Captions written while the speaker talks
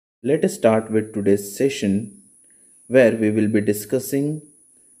Let us start with today's session where we will be discussing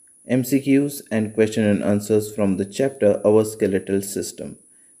MCQs and question and answers from the chapter Our Skeletal System.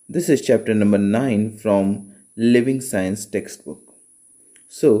 This is chapter number 9 from Living Science textbook.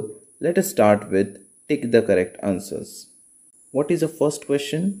 So let us start with tick the correct answers. What is the first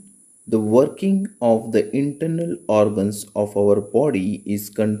question? The working of the internal organs of our body is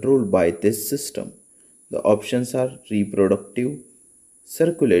controlled by this system. The options are reproductive,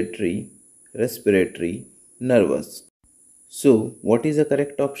 circulatory, respiratory, nervous. So, what is the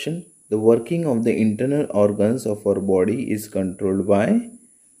correct option? The working of the internal organs of our body is controlled by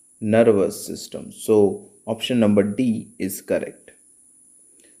nervous system. So, option number D is correct.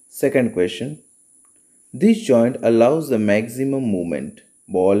 Second question. This joint allows the maximum movement.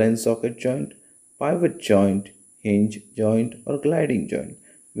 Ball and socket joint, pivot joint, hinge joint or gliding joint.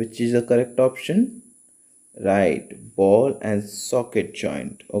 Which is the correct option? Right, ball and socket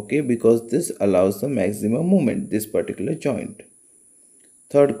joint. Okay, because this allows the maximum movement, this particular joint.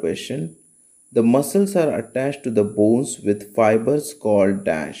 Third question. The muscles are attached to the bones with fibers called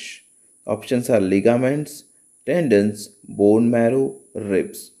dash. Options are ligaments, tendons, bone marrow,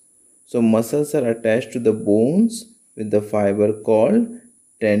 ribs. So muscles are attached to the bones with the fiber called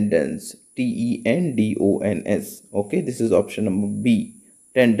tendons. Tendons. Okay, this is option number B.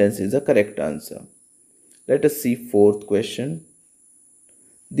 Tendons is the correct answer. Let us see fourth question.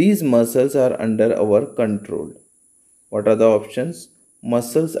 These muscles are under our control. What are the options?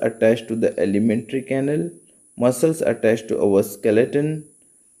 Muscles attached to the alimentary canal, muscles attached to our skeleton,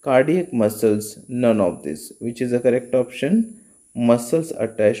 cardiac muscles, none of this. Which is the correct option? Muscles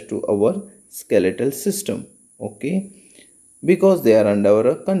attached to our skeletal system. Okay, because they are under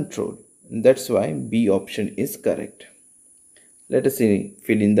our control. That's why B option is correct. Let us see,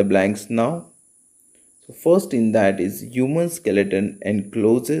 fill in the blanks now. So first in that is human skeleton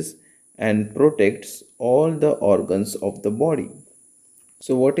encloses and protects all the organs of the body.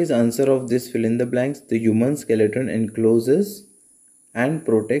 So what is answer of this fill in the blanks? The human skeleton encloses and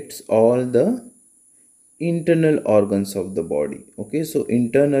protects all the internal organs of the body. Okay, so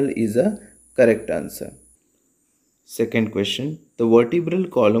internal is a correct answer. Second question. The vertebral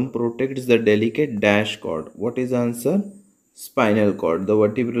column protects the delicate dash cord. What is the answer? Spinal cord. The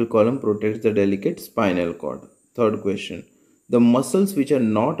vertebral column protects the delicate spinal cord. Third question. The muscles which are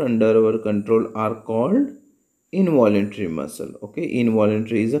not under our control are called involuntary muscle. Okay,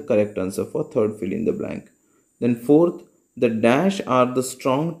 involuntary is a correct answer for third fill in the blank. Then fourth, the dash are the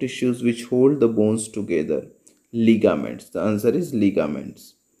strong tissues which hold the bones together. Ligaments. The answer is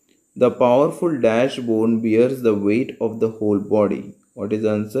ligaments. The powerful dash bone bears the weight of the whole body. What is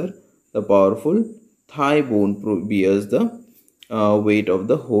the answer? The powerful thigh bone bears the weight of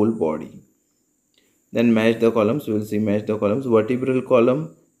the whole body. Then match the columns. We will see match the columns. Vertebral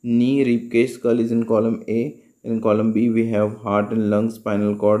column, knee, rib cage, skull is in column A. In column B we have heart and lungs,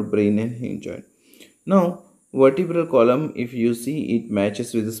 spinal cord, brain and hinge joint. Now vertebral column, if you see it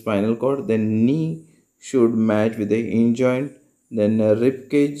matches with the spinal cord, then knee should match with the hinge joint. Then rib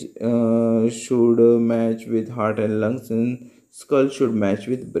cage should match with heart and lungs, and skull should match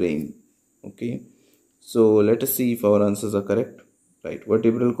with brain. Okay, so let us see if our answers are correct. Right,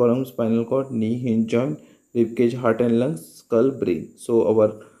 vertebral column, spinal cord, knee, hinge joint, rib cage, heart and lungs, skull, brain. So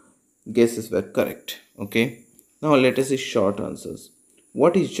our guesses were correct. Okay, now let us see short answers.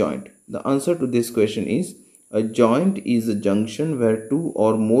 What is joint? The answer to this question is a joint is a junction where two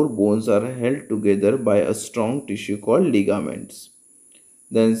or more bones are held together by a strong tissue called ligaments.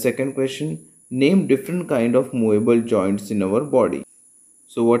 Then second question, name different kind of movable joints in our body.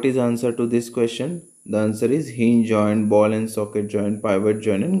 So what is the answer to this question? The answer is hinge joint, ball and socket joint, pivot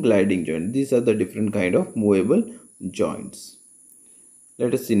joint and gliding joint. These are the different kind of movable joints.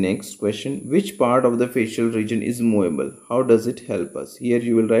 Let us see next question. Which part of the facial region is movable? How does it help us? Here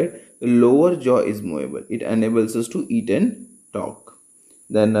you will write the lower jaw is movable. It enables us to eat and talk.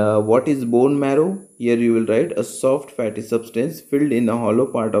 Then what is bone marrow? Here you will write a soft fatty substance filled in a hollow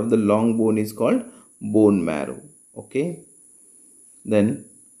part of the long bone is called bone marrow. Okay. Then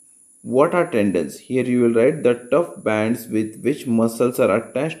what are tendons? Here you will write the tough bands with which muscles are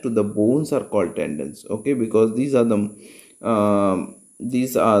attached to the bones are called tendons. Okay, because these are the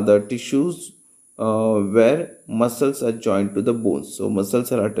tissues where muscles are joined to the bones. So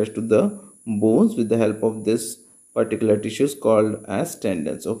muscles are attached to the bones with the help of this particular tissues called as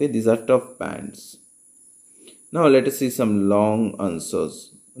tendons. Okay, these are tough bands. Now let us see some long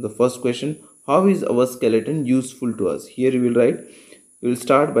answers. The first question, how is our skeleton useful to us? Here you will write, we will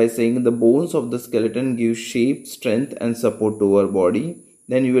start by saying the bones of the skeleton give shape, strength and support to our body.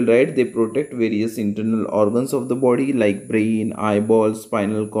 Then you will write they protect various internal organs of the body like brain, eyeballs,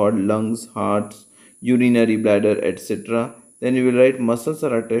 spinal cord, lungs, hearts, urinary bladder, etc. Then you will write muscles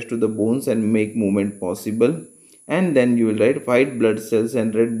are attached to the bones and make movement possible. And then you will write white blood cells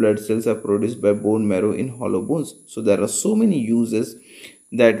and red blood cells are produced by bone marrow in hollow bones. So there are so many uses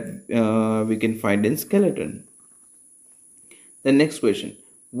that we can find in skeleton. The next question,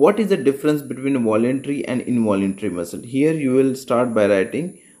 what is the difference between voluntary and involuntary muscle? Here you will start by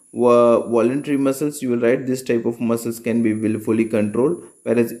writing voluntary muscles. You will write this type of muscles can be willfully controlled,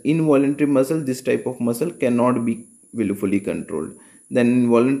 whereas involuntary muscle, this type of muscle cannot be willfully controlled. Then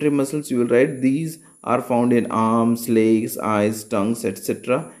involuntary muscles, you will write these are found in arms, legs, eyes, tongues,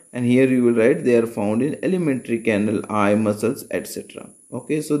 etc. And here you will write they are found in alimentary canal, eye muscles, etc.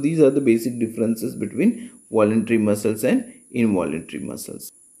 Okay, so these are the basic differences between voluntary muscles and involuntary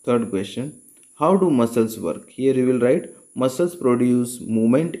muscles. Third question, how do muscles work? Here you will write muscles produce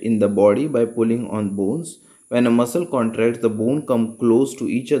movement in the body by pulling on bones. When a muscle contracts, the bone come close to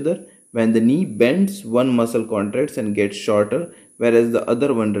each other. When the knee bends, one muscle contracts and gets shorter, whereas the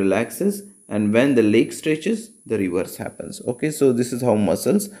other one relaxes. And when the leg stretches, the reverse happens. Okay, so this is how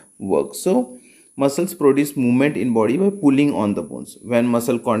muscles work. So muscles produce movement in body by pulling on the bones. When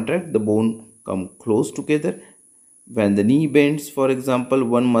muscle contract, the bone come close together. When the knee bends, for example,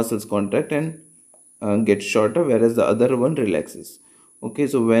 one muscles contract and gets shorter, whereas the other one relaxes. Okay,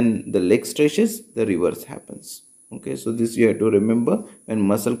 so when the leg stretches, the reverse happens. Okay, so this you have to remember. When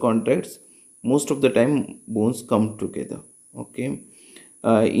muscle contracts, most of the time bones come together. Okay,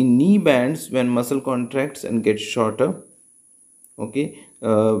 in knee bands, when muscle contracts and gets shorter, okay,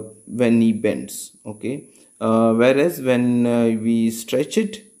 when knee bends, okay, whereas when we stretch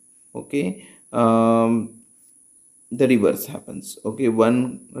it, okay, the reverse happens. Okay,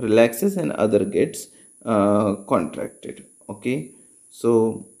 one relaxes and other gets contracted. Okay,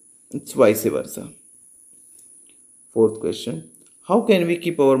 so it's vice versa. Fourth question, how can we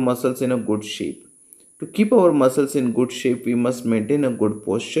keep our muscles in a good shape? To keep our muscles in good shape, we must maintain a good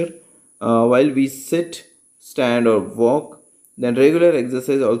posture while we sit, stand or walk. Then regular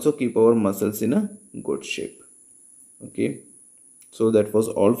exercise also keep our muscles in a good shape. Okay, so that was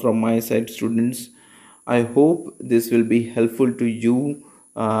all from my side, students. I hope this will be helpful to you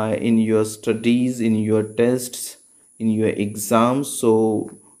in your studies, in your tests, in your exams. So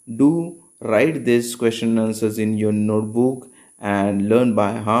do write these question answers in your notebook and learn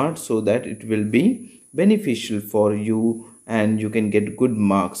by heart so that it will be beneficial for you and you can get good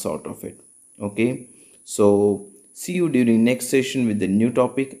marks out of it. Okay, so see you during next session with the new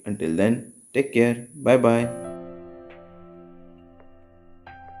topic. Until then, take care. Bye bye.